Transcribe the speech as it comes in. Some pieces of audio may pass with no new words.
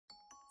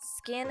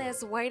Skin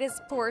as white as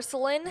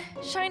porcelain,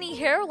 shiny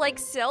hair like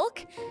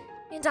silk,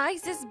 and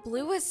eyes as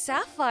blue as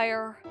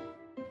sapphire.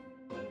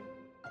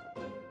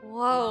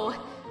 Whoa,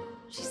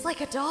 she's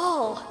like a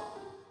doll.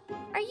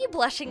 Are you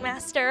blushing,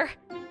 Master?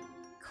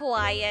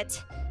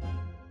 Quiet.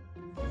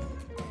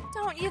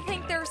 Don't you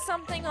think there's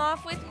something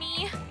off with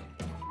me?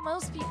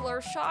 Most people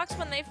are shocked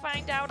when they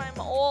find out I'm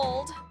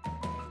old.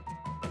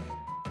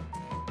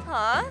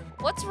 Huh?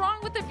 What's wrong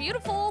with the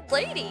beautiful old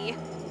lady?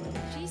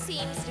 She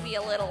seems to be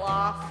a little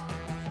off.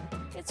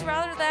 It's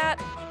rather that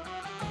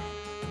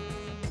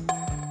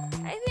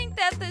I think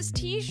that this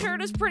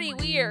t-shirt is pretty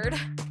weird.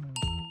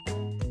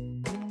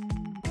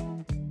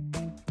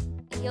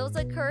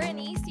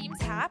 Yozakurani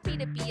seems happy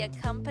to be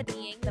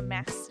accompanying the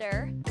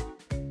master.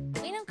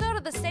 We don't go to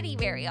the city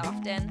very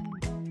often.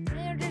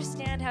 I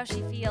understand how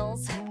she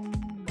feels.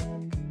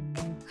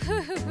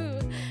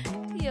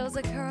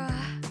 Yozakura.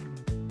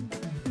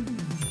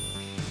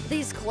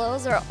 These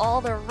clothes are all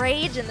the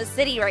rage in the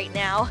city right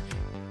now.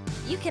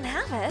 You can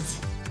have it.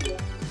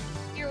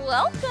 You're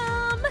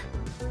welcome!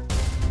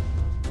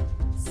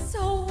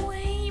 So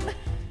lame.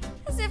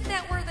 As if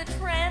that were the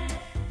trend.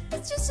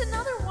 It's just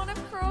another one of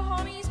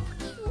Kurohani's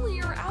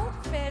peculiar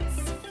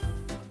outfits.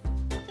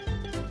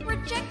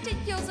 Rejected,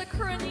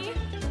 Yozakurani.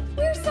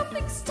 Wear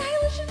something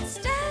stylish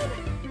instead.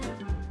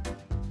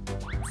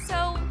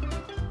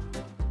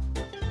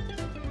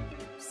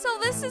 So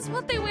this is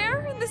what they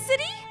wear in the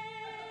city?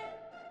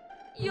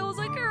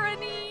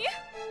 Yozakurani.